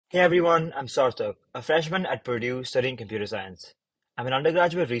Hey everyone, I'm Sarthak, a freshman at Purdue studying computer science. I'm an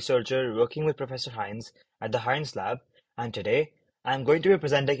undergraduate researcher working with Professor Hines at the Hines Lab, and today I'm going to be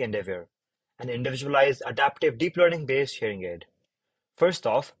presenting IndivHear, an individualized adaptive deep learning based hearing aid. First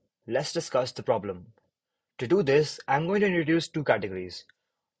off, let's discuss the problem. To do this, I'm going to introduce two categories,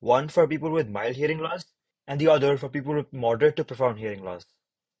 one for people with mild hearing loss and the other for people with moderate to profound hearing loss.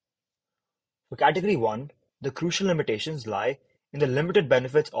 For category 1, the crucial limitations lie in the limited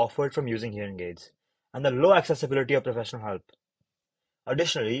benefits offered from using hearing aids and the low accessibility of professional help.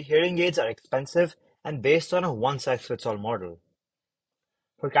 Additionally, hearing aids are expensive and based on a one-size-fits-all model.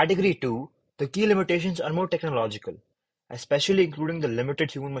 For category 2, the key limitations are more technological, especially including the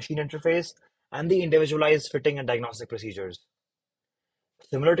limited human-machine interface and the individualized fitting and diagnostic procedures.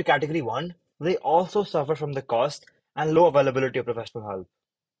 Similar to category 1, they also suffer from the cost and low availability of professional help.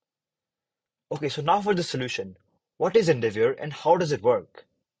 Okay, so now for the solution. What is IndivHear and how does it work?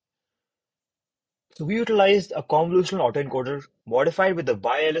 So we utilized a convolutional autoencoder modified with the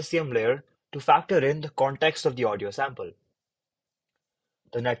bi-LSTM layer to factor in the context of the audio sample.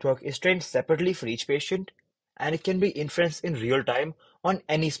 The network is trained separately for each patient, and it can be inferenced in real time on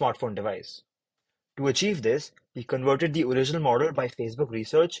any smartphone device. To achieve this, we converted the original model by Facebook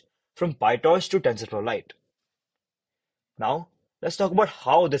Research from PyTorch to TensorFlow Lite. Now, let's talk about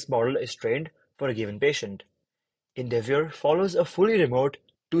how this model is trained for a given patient. IndivHear follows a fully remote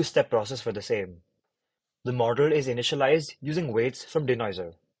two-step process for the same. The model is initialized using weights from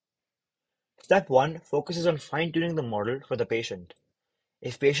Denoiser. Step 1 focuses on fine-tuning the model for the patient.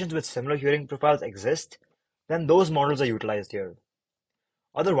 If patients with similar hearing profiles exist, then those models are utilized here.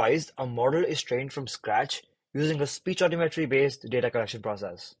 Otherwise, a model is trained from scratch using a speech audiometry-based data collection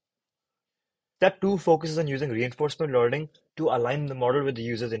process. Step 2 focuses on using reinforcement learning to align the model with the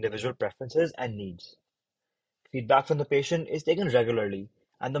user's individual preferences and needs. Feedback from the patient is taken regularly,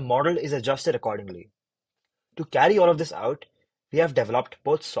 and the model is adjusted accordingly. To carry all of this out, we have developed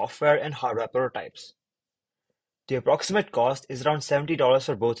both software and hardware prototypes. The approximate cost is around $70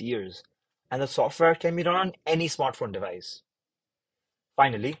 for both ears, and the software can be run on any smartphone device.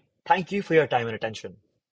 Finally, thank you for your time and attention.